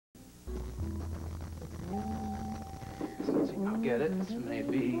I'll get it. This may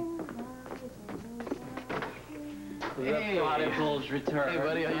be. Hey, prodigal's return. Hey,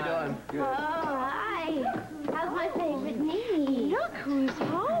 buddy, how you doing? Good. Oh, hi. How's my favorite niece? Look who's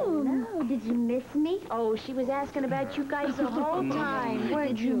home. Hello. Did you miss me? Oh, she was asking about you guys the whole time.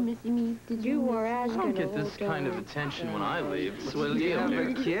 Did you miss me? Did you were I asking don't the get whole this kind of time. attention when I leave. Well, you have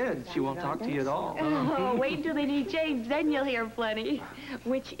a kid. She won't talk to you at all. Oh, wait until they need James, then you'll hear plenty.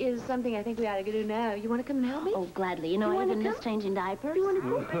 Which is something I think we ought to do now. You want to come and help me? Oh, gladly. You know, I've been changing diapers. You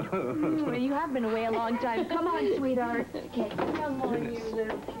want to come? You have been away a long time. Come on, sweetheart. Okay. Come on, you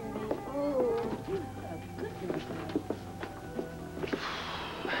little cutie. Oh.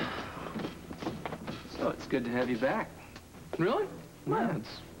 So it's good to have you back. Really? Yeah,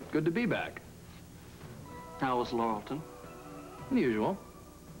 it's good to be back. How was Laurelton? Unusual.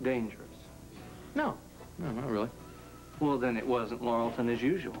 Dangerous. No, not really. Well, then it wasn't Laurelton as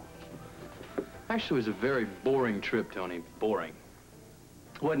usual. Actually, it was a very boring trip, Tony. Boring.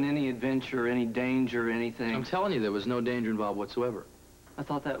 Wasn't any adventure, any danger, anything. I'm telling you, there was no danger involved whatsoever. I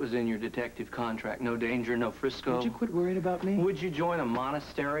thought that was in your detective contract. No danger, no Frisco. Would you quit worrying about me? Would you join a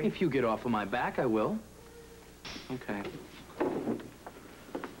monastery? If you get off of my back, I will. Okay.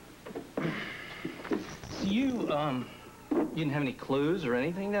 So you didn't have any clues or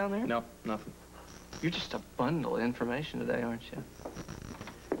anything down there? No, nothing. You're just a bundle of information today, aren't you?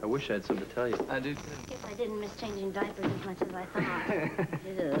 I wish I had something to tell you. I do. I guess I didn't miss changing diapers as much as I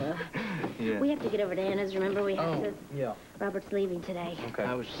thought. Yeah. We have to get over to Anna's. Remember, we have to... Yeah. Robert's leaving today. Okay.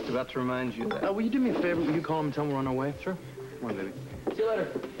 I was just about to remind you that. Will you do me a favor? Will you call him and tell him we're on our way? Sure. Come on, baby. See you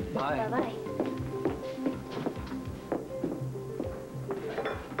later. Bye. Bye-bye.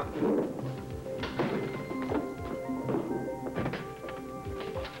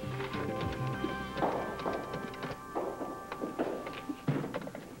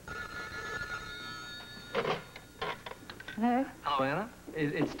 Hello? Hello, Anna.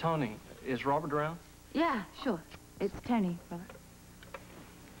 It's Tony. Is Robert around? Yeah, sure. It's Tony, brother.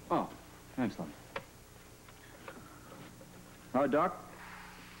 Oh, thanks, Lonnie. All right, Doc?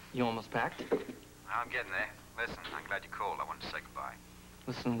 You almost packed? I'm getting there. Listen, I'm glad you called. I wanted to say goodbye.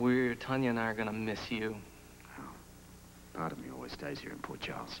 Listen, Tanya and I are gonna miss you. Part of me always stays here in Port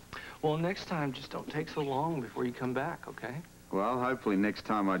Charles. Well, next time, just don't take so long before you come back, okay? Well, hopefully next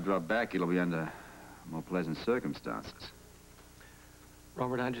time I drop back, it'll be under more pleasant circumstances.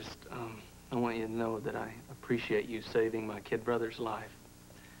 Robert, I want you to know that I appreciate you saving my kid brother's life.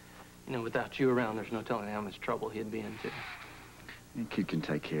 You know, without you around, there's no telling how much trouble he'd be into. Your kid can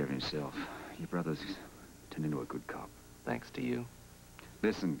take care of himself. Your brother's turned into a good cop. Thanks to you.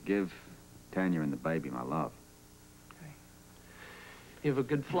 Listen, give Tanya and the baby my love. Okay. You have a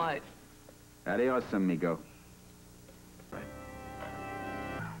good flight. Adios, amigo.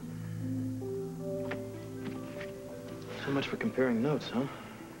 So much for comparing notes, huh?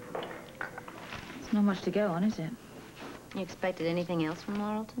 It's not much to go on, is it? You expected anything else from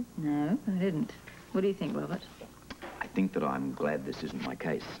Laurelton? No, I didn't. What do you think, Robert? I think that I'm glad this isn't my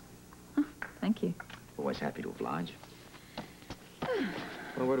case. Oh, thank you. Always happy to oblige.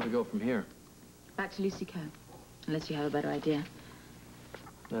 Well, where do we go from here? Back to Lucy Cove, unless you have a better idea.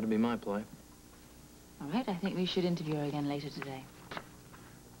 That'd be my play. All right, I think we should interview her again later today.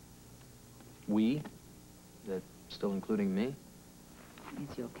 We? That still including me?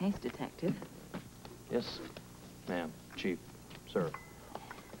 It's your case, Detective. Yes, ma'am, chief, sir.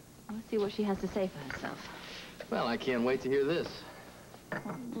 Let's see what she has to say for herself. Well, I can't wait to hear this.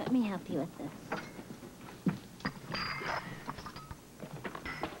 Well, let me help you with this.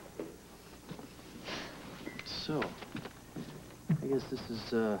 So, I guess this is,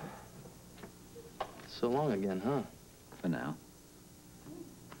 so long again, huh? For now.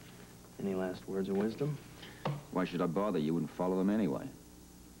 Any last words of wisdom? Why should I bother? You wouldn't follow them anyway.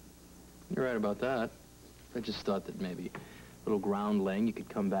 You're right about that. I just thought that maybe a little ground laying, you could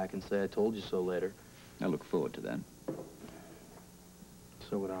come back and say I told you so later. I look forward to that.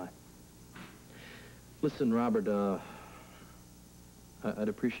 So would I. Listen, Robert, I'd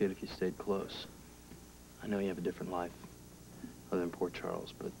appreciate if you stayed close. I know you have a different life other than Port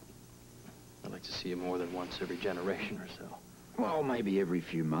Charles, but I'd like to see you more than once every generation or so. Well, maybe every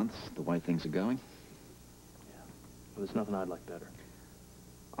few months, the way things are going. Yeah. Well, there's nothing I'd like better.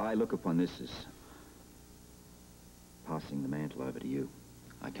 I look upon this as passing the mantle over to you.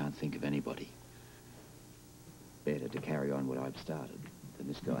 I can't think of anybody better to carry on what I've started than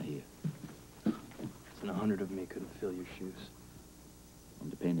this guy here. And 100 of me couldn't fill your shoes. I'm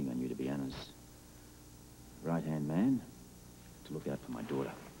depending on you to be Anna's right-hand man to look out for my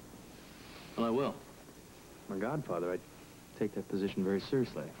daughter. Well, I will. I'm a godfather. I take that position very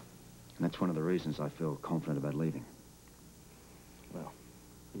seriously. And that's one of the reasons I feel confident about leaving. Well,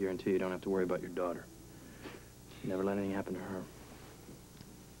 I guarantee you don't have to worry about your daughter. Never let anything happen to her.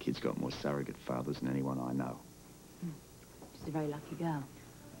 Kid's got more surrogate fathers than anyone I know. She's a very lucky girl.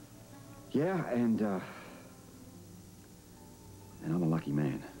 Yeah, and I'm a lucky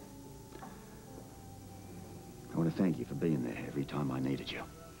man. I want to thank you for being there every time I needed you.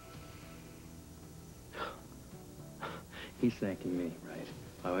 He's thanking me, right?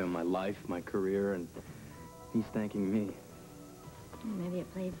 I owe him my life, my career, and he's thanking me. Maybe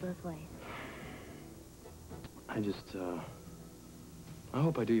it plays both ways. I just, I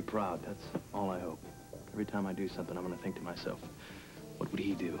hope I do you proud. That's all I hope. Every time I do something, I'm going to think to myself, what would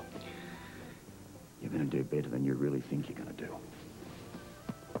he do? You're going to do better than you really think you're going to do.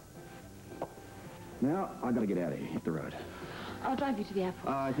 Now, I got to get out of here. Hit the road. I'll drive you to the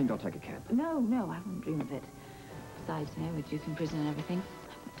airport. I think I'll take a cab. No, I wouldn't dream of it. Besides, with Duke in prison and everything,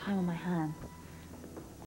 I've got time on my hands.